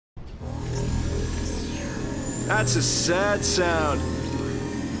That's a sad sound.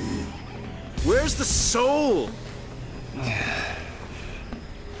 Where's the soul?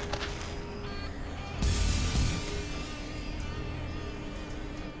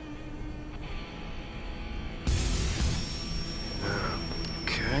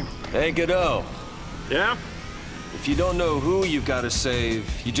 Okay. Hey, Godot. Yeah? If you don't know who you've got to save,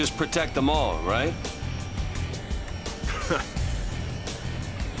 you just protect them all, right?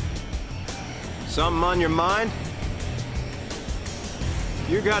 Something on your mind?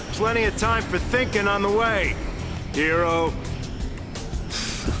 You got plenty of time for thinking on the way, hero.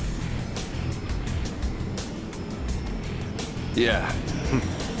 Yeah.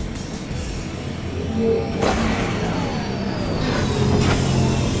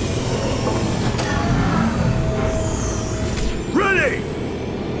 Ready!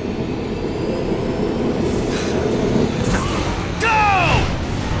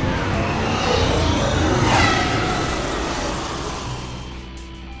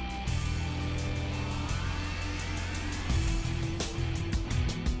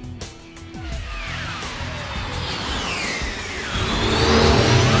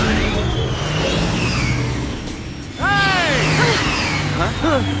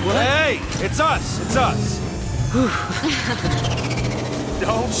 Hey! It's us! It's us!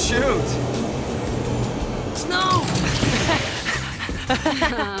 Don't shoot! Snow!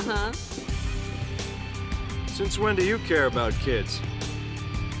 Since when do you care about kids?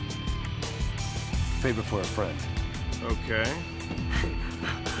 Favor for a friend. Okay.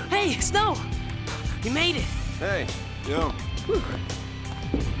 Hey, Snow! You made it! Hey. Yo.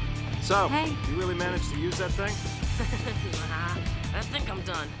 So, Hey. you really managed to use that thing? Nah, I think I'm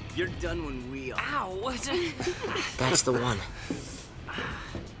done. You're done when we are. Ow! What's it? That's the one.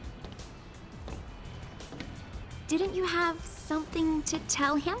 Didn't you have something to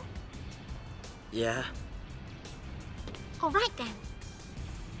tell him? Yeah, All right then.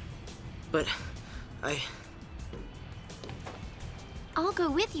 but I'll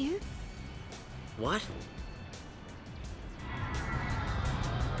go with you. What?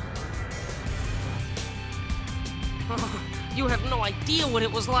 Oh, you have no idea what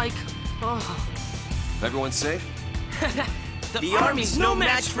it was like. Oh, Everyone safe? the army's no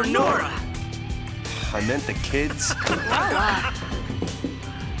match for Nora. I meant the kids.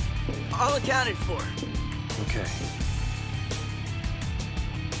 All accounted for. Okay.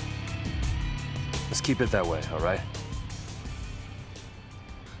 Let's keep it that way, all right?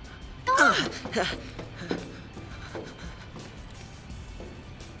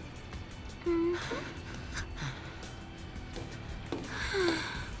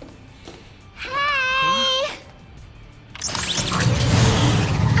 Hey!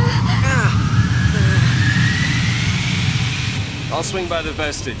 I'll swing by the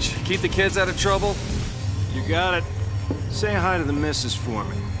vestige. Keep the kids out of trouble. You got it. Say hi to the missus for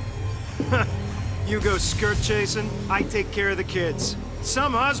me. You go skirt chasing, I take care of the kids.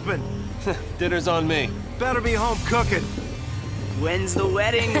 Some husband. Dinner's on me. Better be home cooking. When's the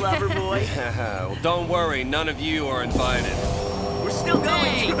wedding, lover boy? Well, don't worry. None of you are invited. We're still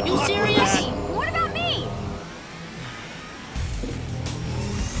going. Hey, you serious? What about me?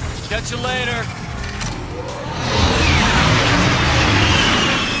 Catch you later.